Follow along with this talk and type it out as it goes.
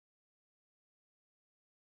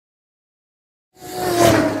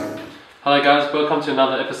Hello guys, welcome to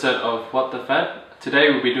another episode of What the Fat.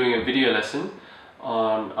 Today we'll be doing a video lesson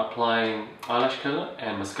on applying eyelash curler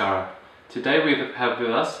and mascara. Today we have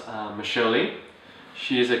with us Michelle Lee.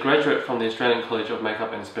 She is a graduate from the Australian College of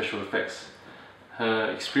Makeup and Special Effects.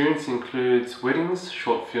 Her experience includes weddings,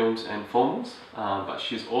 short films and formals, but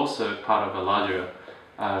she's also part of a larger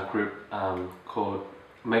group called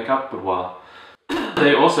Makeup Boudoir.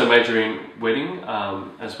 They also major in wedding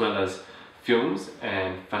as well as films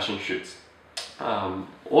and fashion shoots.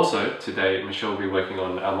 Also today Michelle will be working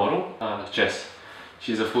on our model, Jess.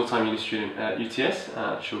 She's a full-time uni student at UTS.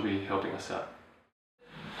 She'll be helping us out.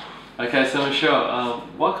 Okay, so Michelle,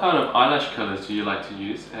 what kind of eyelash colours do you like to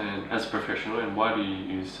use and as a professional, and why do you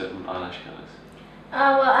use certain eyelash colours?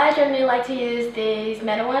 Well, I generally like to use these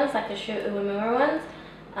metal ones, like the Shu Uemura ones.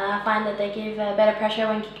 I find that they give better pressure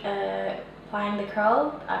when applying the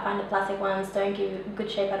curl. I find the plastic ones don't give a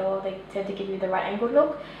good shape at all. They tend to give you the right angle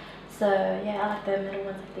look. So yeah, I like the metal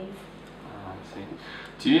ones like these. I see.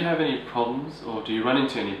 Do you have any problems, or do you run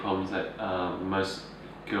into any problems that most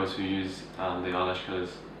girls who use the eyelash colours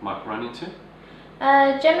might run into?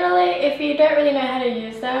 Generally, if you don't really know how to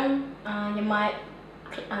use them, you might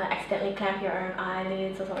accidentally clamp your own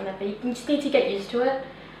eyelids or something like that, but you just need to get used to it.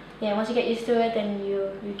 Yeah, once you get used to it, then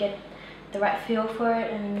you get the right feel for it,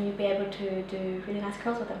 and you'll be able to do really nice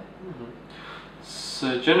curls with them.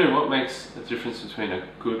 So generally, what makes the difference between a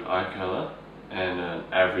good eye curler and an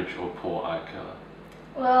average or poor eye curler?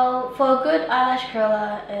 Well, for a good eyelash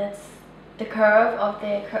curler, it's the curve of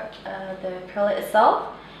the curler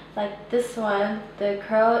itself. Like this one, the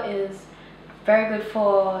curl is very good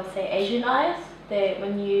for, say, Asian eyes.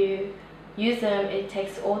 When you use them, it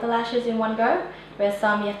takes all the lashes in one go, whereas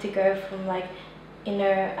some you have to go from like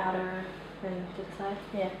inner, outer, and to the side.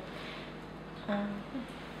 Yeah.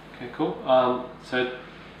 Okay, cool. So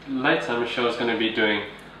later Michelle is going to be doing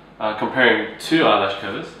comparing two eyelash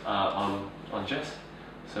colours on Jess.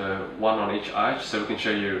 So one on each eye, so we can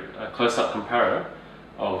show you a close-up comparator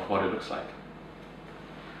of what it looks like.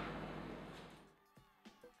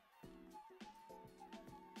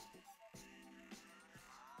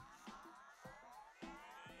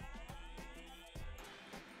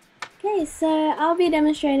 Okay, so I'll be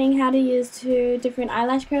demonstrating how to use two different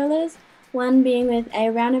eyelash curlers, one being with a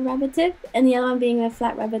rounded rubber tip and the other one being with a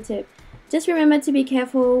flat rubber tip. Just remember to be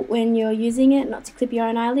careful when you're using it, not to clip your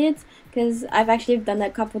own eyelids, because I've actually done that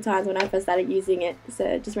a couple times when I first started using it,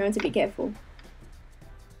 so just remember to be careful.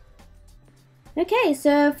 Okay,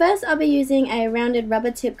 so first I'll be using a rounded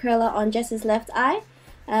rubber tip curler on Jess's left eye.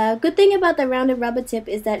 Good thing about the rounded rubber tip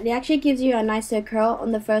is that it actually gives you a nicer curl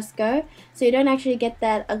on the first go, so you don't actually get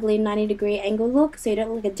that ugly 90-degree angle look, so you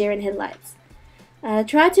don't look like a deer in headlights.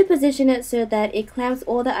 Try to position it so that it clamps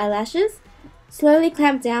all the eyelashes. Slowly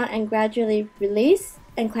clamp down and gradually release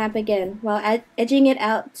and clamp again while edging it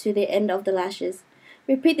out to the end of the lashes.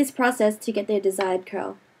 Repeat this process to get the desired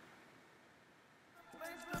curl.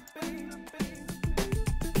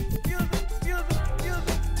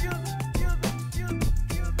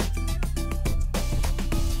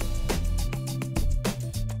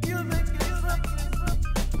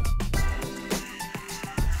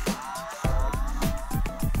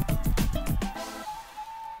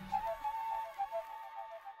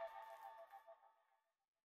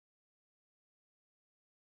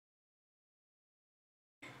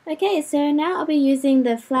 Okay, so now I'll be using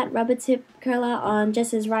the flat rubber tip curler on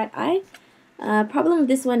Jess's right eye. Problem with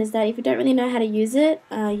this one is that if you don't really know how to use it,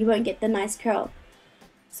 you won't get the nice curl.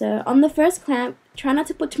 So on the first clamp, try not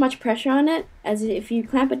to put too much pressure on it, as if you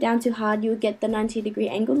clamp it down too hard, you'll get the 90-degree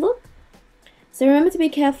angle look. So remember to be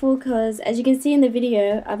careful, because as you can see in the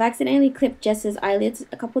video, I've accidentally clipped Jess's eyelids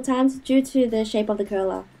a couple times due to the shape of the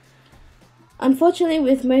curler. Unfortunately,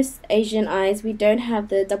 with most Asian eyes, we don't have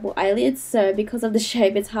the double eyelids, so because of the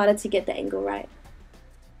shape, it's harder to get the angle right.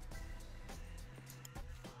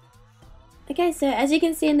 Okay, so as you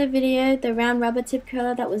can see in the video, the round rubber tip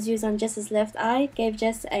curler that was used on Jess's left eye gave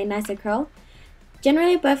Jess a nicer curl.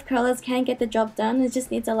 Generally, both curlers can get the job done, it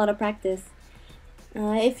just needs a lot of practice.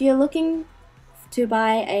 If you're looking to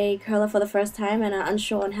buy a curler for the first time and are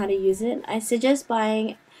unsure on how to use it, I suggest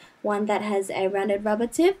buying one that has a rounded rubber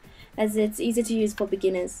tip, as it's easy to use for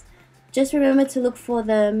beginners. Just remember to look for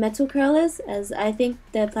the metal curlers, as I think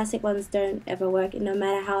the plastic ones don't ever work no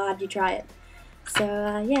matter how hard you try it. So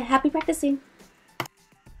yeah, happy practicing!